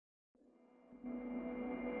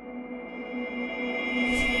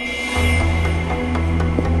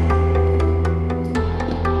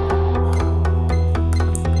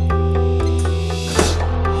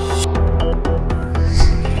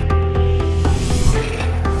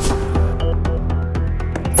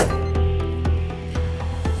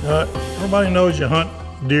Everybody knows you hunt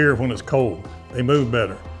deer when it's cold. They move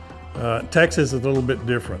better. Texas is a little bit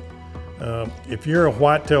different. If you're a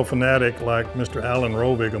whitetail fanatic like Mr. Allan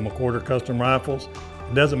Rovig of McWhorter Custom Rifles,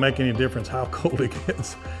 it doesn't make any difference how cold it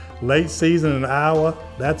gets. Late season in Iowa,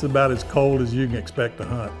 that's about as cold as you can expect to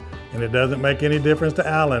hunt. And it doesn't make any difference to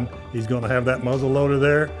Allan. He's going to have that muzzle loader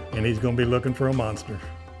there, and he's going to be looking for a monster.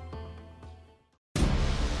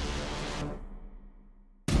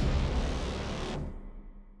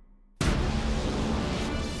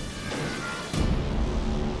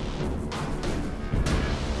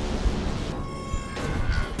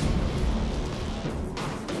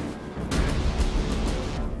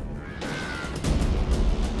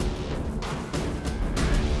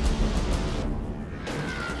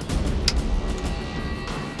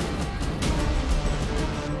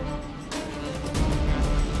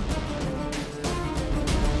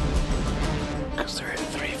 Because they're at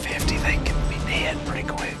 350, they can be dead pretty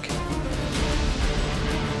quick.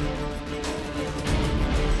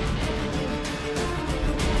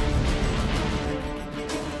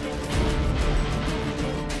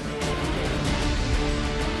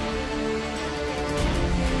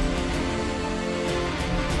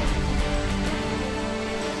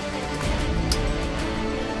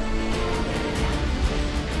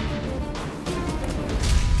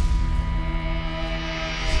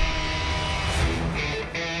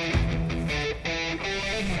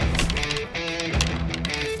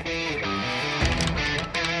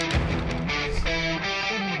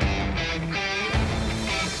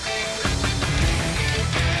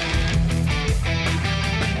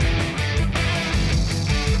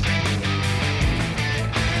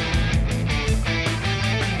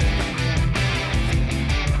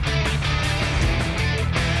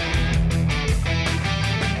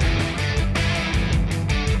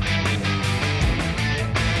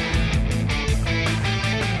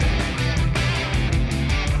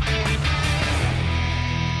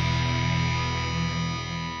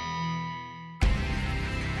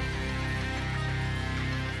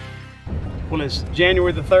 Well, it's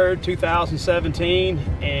January the 3rd, 2017,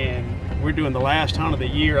 and we're doing the last hunt of the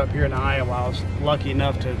year up here in Iowa. I was lucky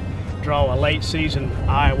enough to draw a late season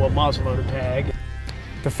Iowa muzzleloader tag.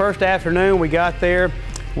 The first afternoon we got there,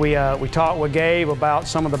 we talked with Gabe about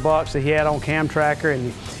some of the bucks that he had on cam tracker,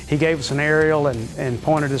 and he gave us an aerial and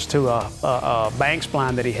pointed us to a bank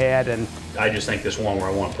spline that he had. And I just think this one where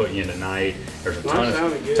I want to put you in tonight, there's a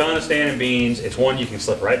ton of standing beans. It's one you can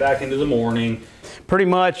slip right back into the morning. Pretty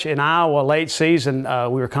much in Iowa, late season,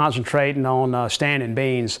 we were concentrating on standing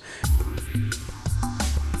beans.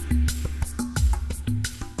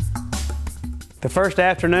 The first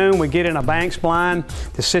afternoon, we get in a bank spline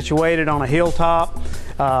that's situated on a hilltop.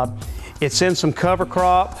 It's in some cover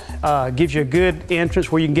crop, gives you a good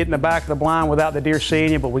entrance where you can get in the back of the blind without the deer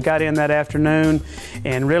seeing you, but we got in that afternoon,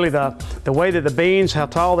 and really the way that the beans, how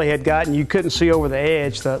tall they had gotten, you couldn't see over the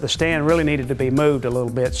edge. The stand really needed to be moved a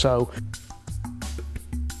little bit, so.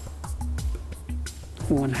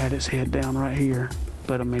 One had its head down right here,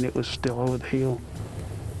 but I mean, it was still over the hill.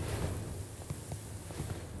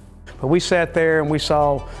 But we sat there and we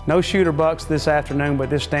saw no shooter bucks this afternoon, but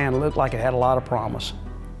this stand looked like it had a lot of promise.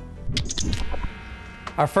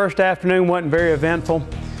 Our first afternoon wasn't very eventful.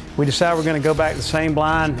 We decided we're going to go back to the same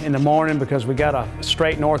blind in the morning because we got a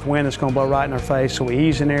straight north wind that's going to blow right in our face. So we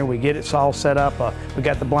ease in there, we get it all set up. We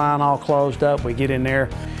got the blind all closed up. We get in there.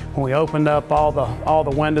 When we opened up all the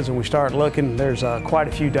windows and we started looking, there's quite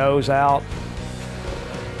a few does out.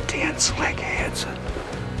 10 slick heads.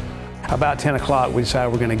 About 10 o'clock, we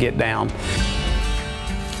decided we're going to get down.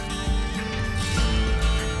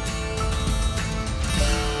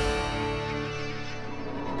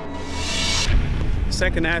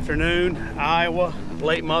 Second afternoon, Iowa,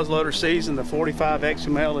 late muzzleloader season. The 45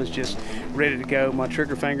 XML is just ready to go. My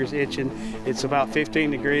trigger finger's itching. It's about 15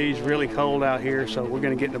 degrees, really cold out here, so we're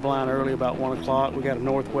going to get in the blind early, about 1 o'clock. We got a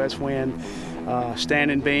northwest wind,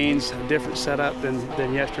 standing beans, a different setup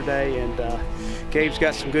than yesterday, and Gabe's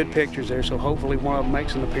got some good pictures there, so hopefully one of them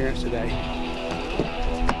makes an appearance today.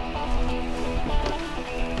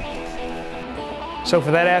 So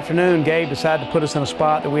for that afternoon, Gabe decided to put us in a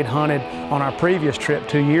spot that we'd hunted on our previous trip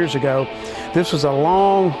 2 years ago. This was a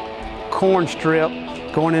long corn strip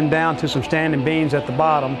going in down to some standing beans at the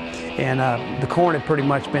bottom, and the corn had pretty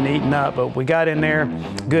much been eaten up, but we got in there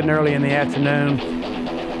good and early in the afternoon.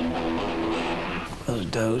 Those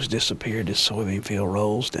does disappeared as soybean field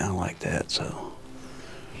rolls down like that, so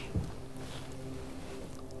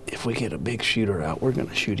if we get a big shooter out, we're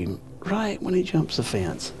gonna shoot him right when he jumps the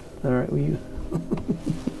fence. All right, will you?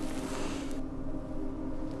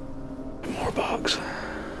 More bugs.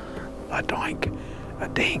 A doink, a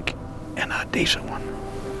dink, and a decent one.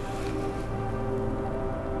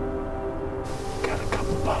 Got a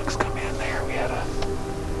couple bucks come in there. We had a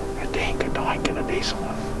dink, a doink, and a decent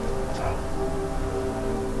one. So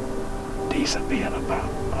decent being about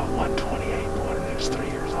a 128 boy that was 3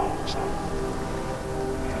 years old. So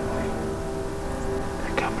anyway,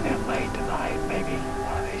 they're coming in late tonight. Maybe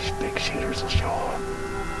one of these big shooters will show up.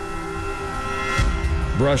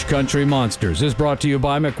 Brush Country Monsters is brought to you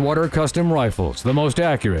by McWhorter Custom Rifles, the most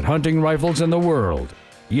accurate hunting rifles in the world.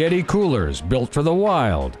 Yeti Coolers, built for the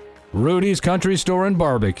wild. Rudy's Country Store and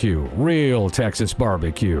Barbecue, real Texas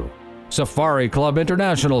barbecue. Safari Club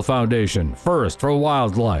International Foundation, first for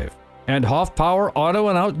wildlife. And Hoff Power Auto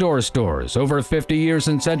and Outdoor Stores, over 50 years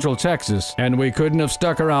in Central Texas, and we couldn't have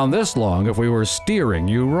stuck around this long if we were steering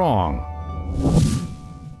you wrong.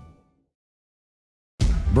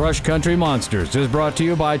 Brush Country Monsters is brought to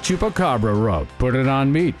you by Chupacabra Rub. Put it on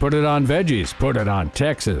meat, put it on veggies, put it on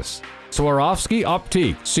Texas. Swarovski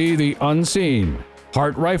Optique, see the unseen.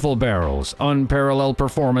 Hart Rifle Barrels, unparalleled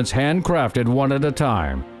performance, handcrafted one at a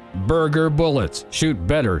time. Burger Bullets, shoot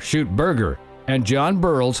better, shoot burger. And John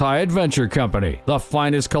Burrell's High Adventure Company, the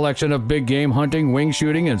finest collection of big game hunting, wing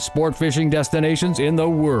shooting, and sport fishing destinations in the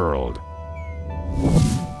world.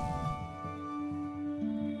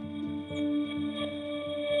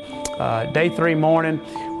 Day 3 morning,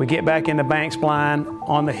 we get back in the Banks blind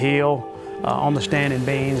on the hill, on the standing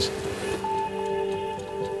beans.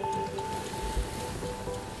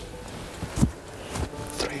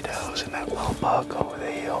 Three does and that little buck over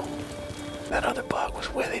the hill. That other buck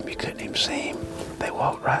was with him. You couldn't even see him. They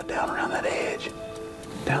walked right down around that edge,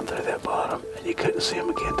 down through that bottom, and you couldn't see them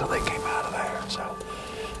again until they came out of there. So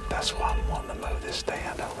that's why I'm wanting to move this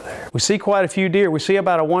stand over there. We see quite a few deer. We see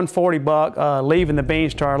about a 140 buck leaving the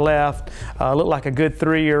beans to our left. Looked like a good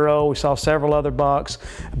 3-year-old. We saw several other bucks,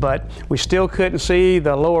 but we still couldn't see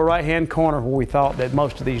the lower right-hand corner where we thought that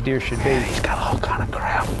most of these deer should be. Man, he's got all kind of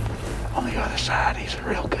crap on the other side. He's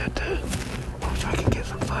real good too. I wish I could get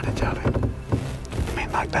some footage of him. I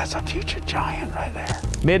mean, like that's a future giant right there.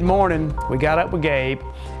 Mid-morning, we got up with Gabe,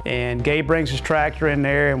 and Gabe brings his tractor in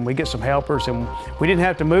there, and we get some helpers, and we didn't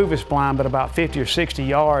have to move his blind but about 50 or 60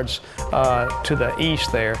 yards to the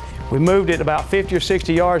east there. We moved it about 50 or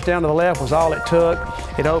 60 yards down to the left was all it took.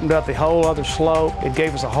 It opened up the whole other slope. It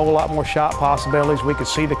gave us a whole lot more shot possibilities. We could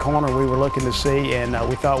see the corner we were looking to see, and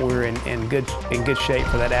we thought we were in good shape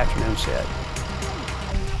for that afternoon set.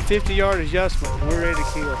 50-yard adjustment, we're ready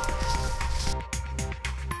to kill.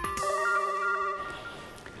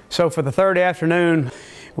 So for the third afternoon,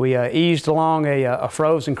 we eased along a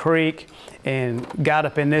frozen creek and got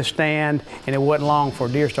up in this stand, and it wasn't long before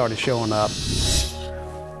deer started showing up.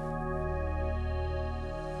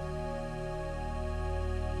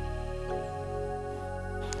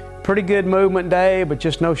 Pretty good movement day, but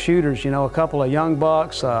just no shooters. You know, a couple of young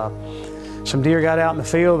bucks. Some deer got out in the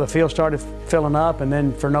field started filling up, and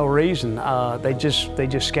then for no reason, they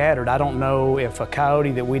just scattered. I don't know if a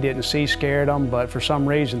coyote that we didn't see scared them, but for some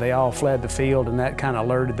reason they all fled the field, and that kind of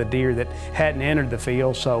alerted the deer that hadn't entered the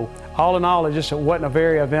field. So all in all, it wasn't a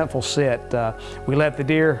very eventful sit. We let the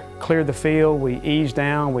deer clear the field, we eased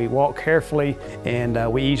down, we walked carefully,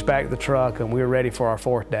 and we eased back to the truck, and we were ready for our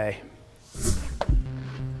 4th day.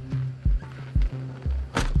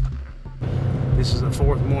 This is the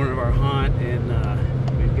 4th morning of our hunt,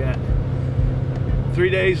 and we've got 3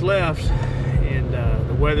 days left, and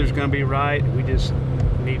the weather's going to be right. We just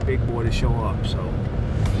need Big Boy to show up, so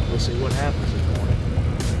we'll see what happens this morning.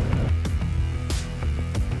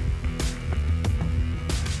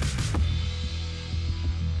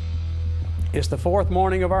 It's the 4th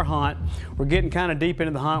morning of our hunt. We're getting kind of deep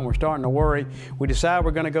into the hunt. We're starting to worry. We decide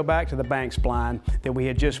we're going to go back to the Banks blind that we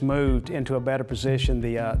had just moved into a better position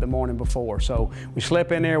the morning before. So we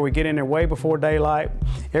slip in there. We get in there way before daylight.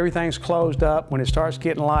 Everything's closed up. When it starts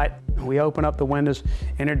getting light, we open up the windows,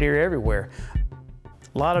 and there are deer everywhere.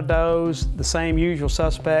 A lot of does, the same usual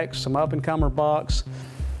suspects, some up-and-comer bucks.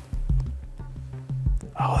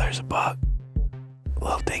 Oh, there's a buck. A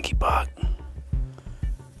little dinky buck.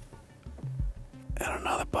 And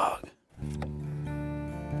another buck.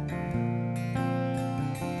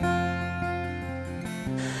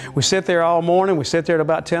 We sit there all morning. We sit there at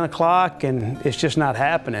about 10 o'clock, and it's just not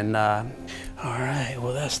happening. All right,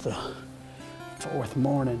 well, that's the 4th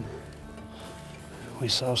morning. We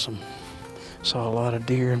saw a lot of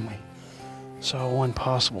deer, and we saw one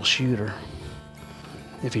possible shooter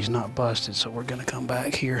if he's not busted. So we're gonna come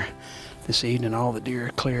back here this evening. All the deer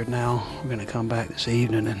are cleared now. We're gonna come back this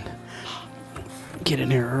evening and get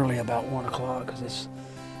in here early about 1 o'clock, because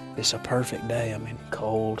it's a perfect day. I mean,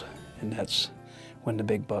 cold, and that's when the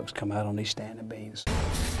big bucks come out on these standing beans.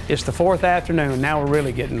 It's the fourth afternoon, now we're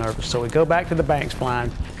really getting nervous. So we go back to the banks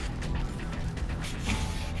blind.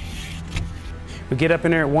 We get up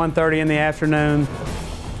in there at 1:30 in the afternoon.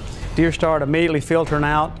 Deer start immediately filtering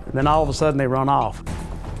out, and then all of a sudden they run off.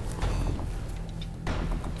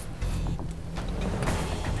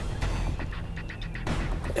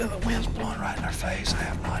 Yeah, the wind's blowing right in our face. I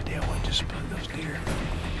have no idea what just put those deer.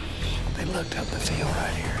 They looked up the field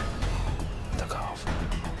right here, took off.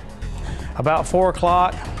 About 4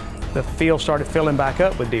 o'clock, the field started filling back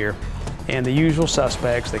up with deer. And the usual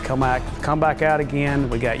suspects, they come back out again.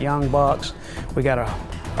 We got young bucks. We got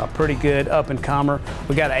a pretty good up-and-comer.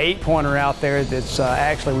 We got an 8-pointer out there that's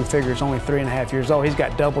actually, we figure it's only 3.5 years old. He's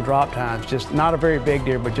got double drop times, just not a very big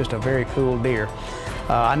deer, but just a very cool deer.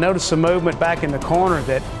 I noticed some movement back in the corner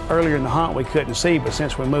that earlier in the hunt we couldn't see, but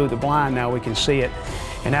since we moved the blind now we can see it.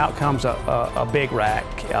 And out comes a big rack.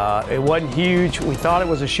 It wasn't huge. We thought it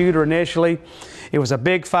was a shooter initially. It was a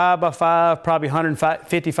big 5x5, probably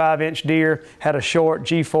 155-inch deer, had a short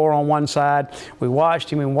G4 on one side. We watched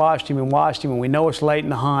him and watched him and watched him, and we know it's late in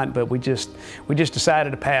the hunt, but we just decided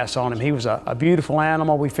to pass on him. He was a beautiful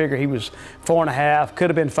animal. We figured he was 4.5, could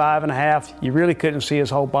have been 5.5. You really couldn't see his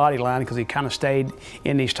whole body line because he kind of stayed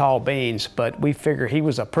in these tall beans, but we figured he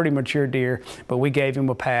was a pretty mature deer, but we gave him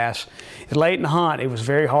a pass. Late in the hunt, it was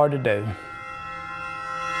very hard to do.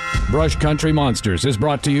 Brush Country Monsters is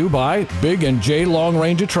brought to you by Big & J Long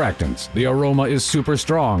Range Attractants. The aroma is super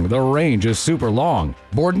strong, the range is super long.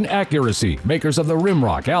 Borden Accuracy, makers of the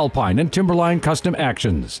Rimrock, Alpine, and Timberline custom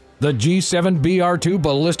actions. The G7 BR2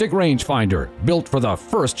 Ballistic Rangefinder, built for the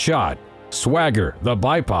first shot. Swagger, the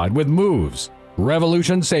bipod with moves.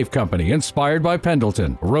 Revolution Safe Company, inspired by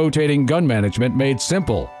Pendleton, rotating gun management made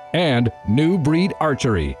simple. And New Breed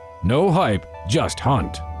Archery. No hype, just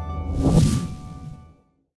hunt.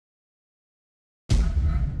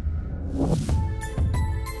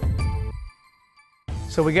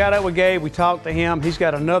 So we got up with Gabe, we talked to him. He's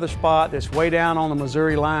got another spot that's way down on the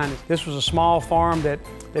Missouri line. This was a small farm that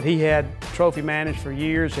he had trophy managed for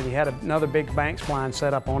years, and he had another big banks blind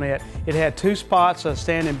set up on it. It had 2 spots of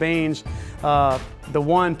standing beans. The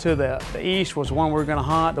one to the east was one we were gonna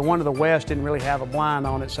hunt. The one to the west didn't really have a blind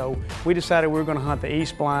on it, so we decided we were gonna hunt the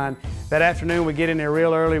east blind. That afternoon, we get in there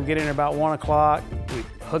real early. We get in there about 1 o'clock. We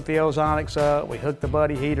hook the ozonics up, we hook the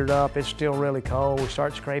buddy heater up. It's still really cold. We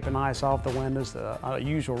start scraping ice off the windows, the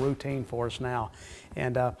usual routine for us now.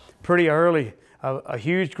 And pretty early, a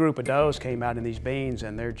huge group of does came out in these beans,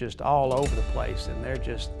 and they're just all over the place, and they're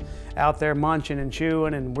just out there munching and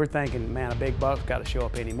chewing, and we're thinking, man, a big buck's got to show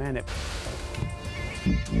up any minute.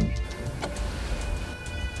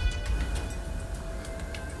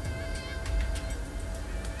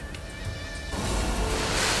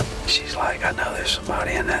 She's like, I know there's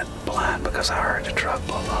somebody in that blind because I heard the truck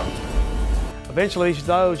pull up. Eventually, these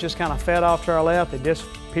does just kind of fed off to our left. They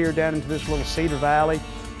disappeared down into this little cedar valley,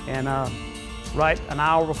 and right an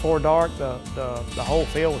hour before dark, the whole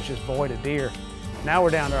field was just void of deer. Now we're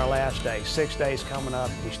down to our last day. 6 days coming up,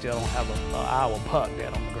 we still don't have an Iowa buck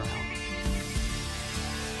dead on the ground.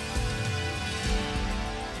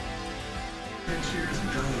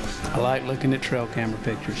 I like looking at trail camera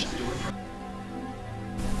pictures.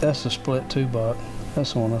 That's the split 2 buck.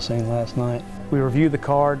 That's the one I seen last night. We reviewed the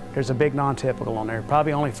card. There's a big non-typical on there.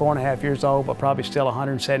 Probably only 4.5 years old, but probably still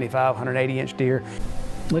 175, 180-inch deer.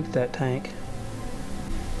 Look at that tank.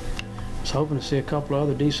 I was hoping to see a couple of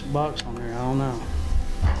other decent bucks on there. I don't know.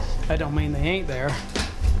 That don't mean they ain't there.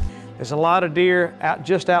 There's a lot of deer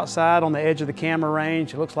just outside on the edge of the camera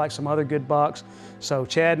range. It looks like some other good bucks. So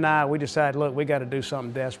Chad and I, we decided, look, we got to do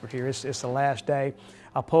something desperate here. It's the last day.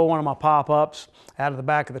 I pull one of my pop-ups out of the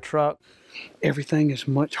back of the truck. Everything is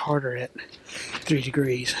much harder at 3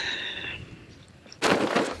 degrees. Our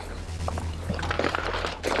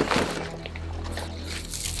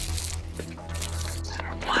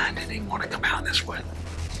blind didn't even want to come out this way.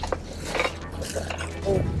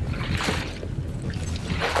 Oh.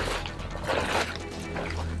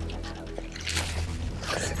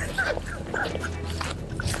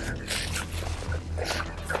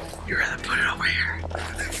 You'd rather put it over here.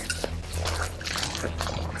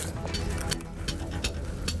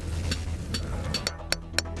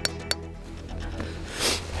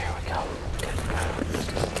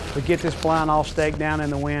 We get this blind all staked down in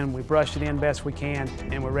the wind, we brushed it in best we can,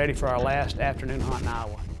 and we're ready for our last afternoon hunt in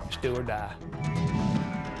Iowa. It's do or die.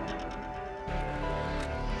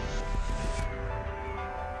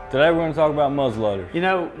 Today we're going to talk about muzzleloaders. You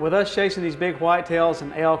know, with us chasing these big whitetails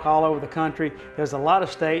and elk all over the country, there's a lot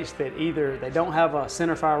of states that either they don't have a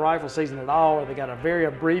centerfire rifle season at all, or they got a very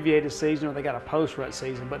abbreviated season, or they got a post-rut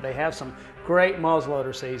season, but they have some great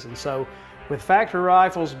muzzleloader seasons. So With factory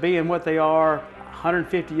rifles being what they are,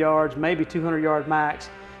 150 yards, maybe 200 yard max,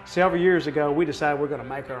 several years ago we decided we're going to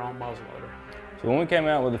make our own muzzleloader. So when we came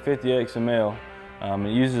out with the 50 XML,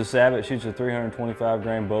 it uses a Sabot, shoots a 325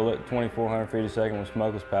 grain bullet, 2,400 feet a second with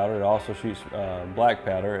smokeless powder. It also shoots black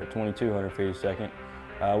powder at 2,200 feet a second.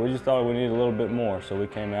 We just thought we needed a little bit more, so we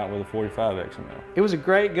came out with a 45 XML. It was a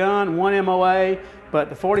great gun, 1 MOA, but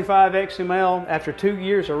the 45 XML, after 2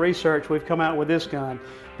 years of research, we've come out with this gun.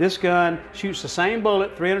 This gun shoots the same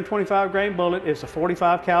bullet, 325 grain bullet. It's a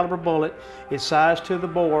 45 caliber bullet. It's sized to the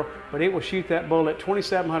bore, but it will shoot that bullet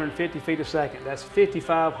 2,750 feet a second. That's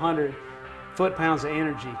 5,500 foot-pounds of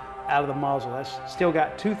energy out of the muzzle. That's still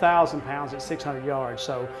got 2,000 pounds at 600 yards.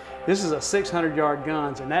 So this is a 600-yard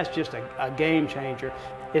gun, and that's just a game changer.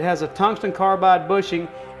 It has a tungsten carbide bushing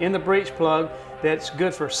in the breech plug that's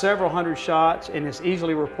good for several hundred shots, and it's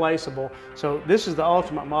easily replaceable. So this is the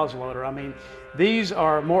ultimate muzzleloader. I mean, these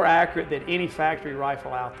are more accurate than any factory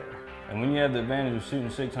rifle out there. And when you have the advantage of shooting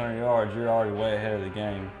 600 yards, you're already way ahead of the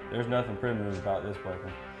game. There's nothing primitive about this weapon.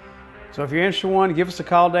 So if you're interested in one, give us a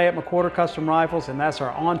call today at McWhorter Custom Rifles, and that's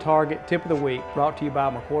our on-target tip of the week, brought to you by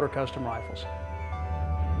McWhorter Custom Rifles.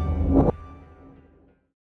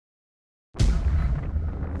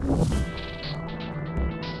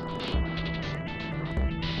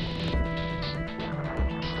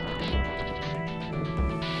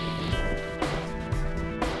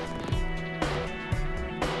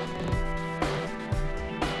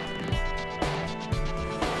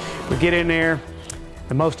 We get in there,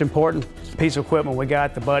 the most important piece of equipment we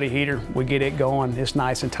got, the buddy heater. We get it going. It's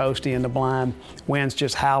nice and toasty in the blind. Wind's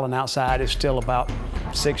just howling outside. It's still about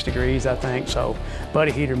 6 degrees, I think. So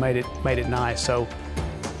buddy heater made it nice. So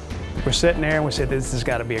we're sitting there and we said, this has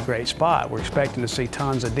got to be a great spot. We're expecting to see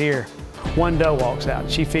tons of deer. One doe walks out.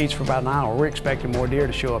 She feeds for about an hour. We're expecting more deer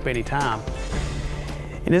to show up any time.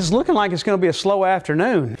 And it's looking like it's going to be a slow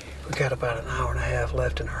afternoon. We got about an hour and a half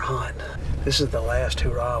left in our hunt. This is the last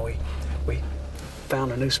hurrah. We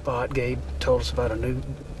found a new spot. Gabe told us about a new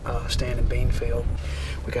standing bean field.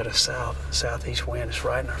 We got a southeast wind. It's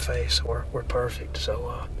right in our face, so we're perfect.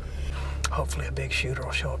 So hopefully a big shooter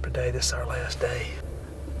will show up today. This is our last day.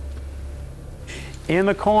 In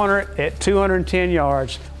the corner at 210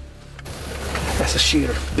 yards. That's a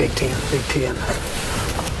shooter, Big 10, Big 10.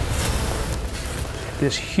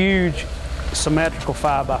 This huge symmetrical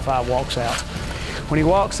 5x5 walks out. When he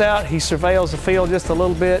walks out, he surveils the field just a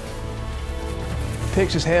little bit,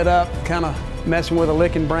 picks his head up, kind of messing with a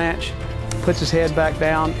licking branch, puts his head back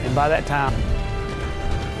down, and by that time,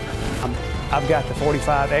 I've got the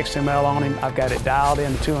 45 XML on him. I've got it dialed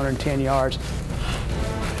in to 210 yards.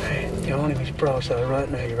 Hey, you're on him, he's broadside right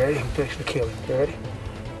now. You ready? I'm fixing to kill him. You ready?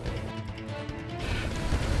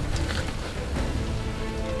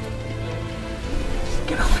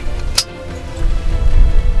 Get on him.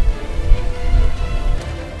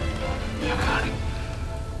 You got him.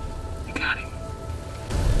 You got him.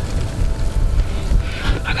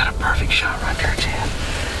 I got a perfect shot right there, Chad.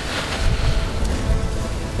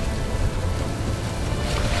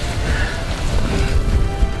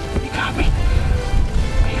 You got me.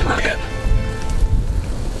 Hey, look at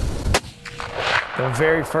the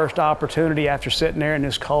very first opportunity after sitting there in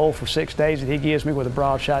this cold for 6 days that he gives me with a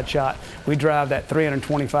broadside shot, we drive that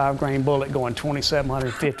 325 grain bullet going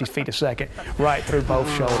 2,750 feet a second right through both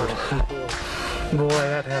shoulders. Boy,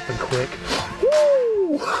 that happened quick.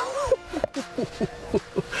 Woo!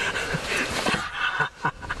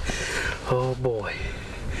 Oh boy.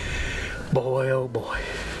 Boy, oh boy.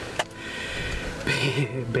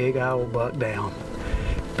 Big owl buck down.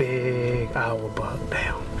 Big owl buck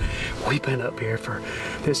down. We've been up here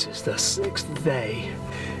this is the 6th day,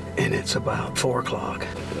 and it's about 4 o'clock.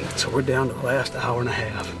 So we're down to the last hour and a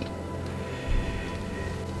half.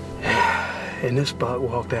 And this buck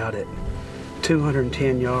walked out at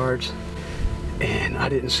 210 yards, and I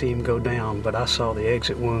didn't see him go down, but I saw the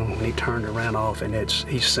exit wound when he turned and ran off, and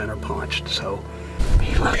he's center punched. So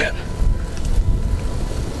look at him.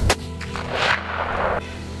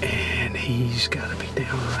 And he's got to be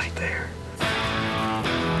down right there.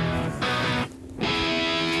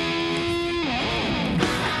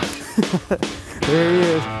 There he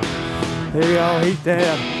is. There you go. He's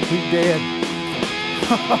dead. He's dead.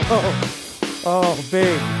 Oh,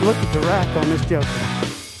 big. Look at the rack on this joker.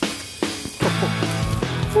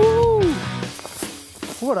 Woo!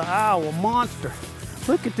 What an owl monster.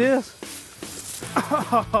 Look at this.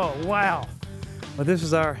 Oh, wow. Well, this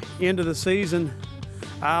is our end of the season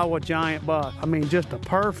Iowa giant buck. I mean, just a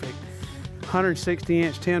perfect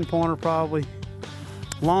 160-inch 10-pointer probably.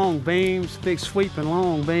 Long beams, big sweeping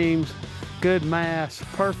long beams, good mass,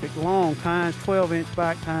 perfect long tines, 12-inch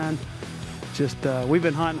back tine. Just we've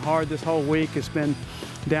been hunting hard this whole week. It's been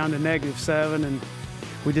down to -7, and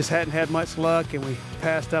we just hadn't had much luck, and we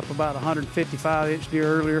passed up about 155-inch deer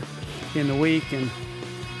earlier in the week, and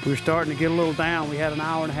we were starting to get a little down. We had an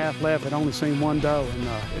hour and a half left. I'd only seen one doe,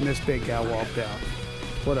 and this big guy walked out.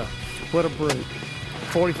 What a brute.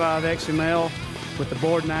 45 XML with the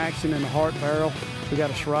boarding action and the heart barrel. We got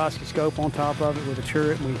a Swarovski scope on top of it with a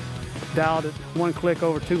turret, and we dialed it one click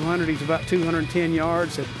over 200. He's about 210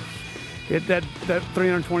 yards. That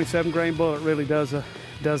 327 grain bullet really does the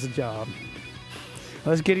job.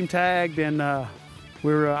 Let's get him tagged, and our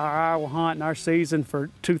Iowa hunt and our season for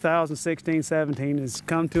 2016-17 has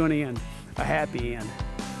come to an end, a happy end.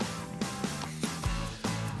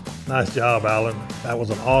 Nice job, Allan. That was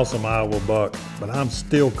an awesome Iowa buck, but I'm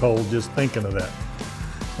still cold just thinking of that.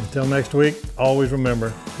 Until next week, always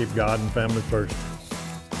remember, keep God and family first.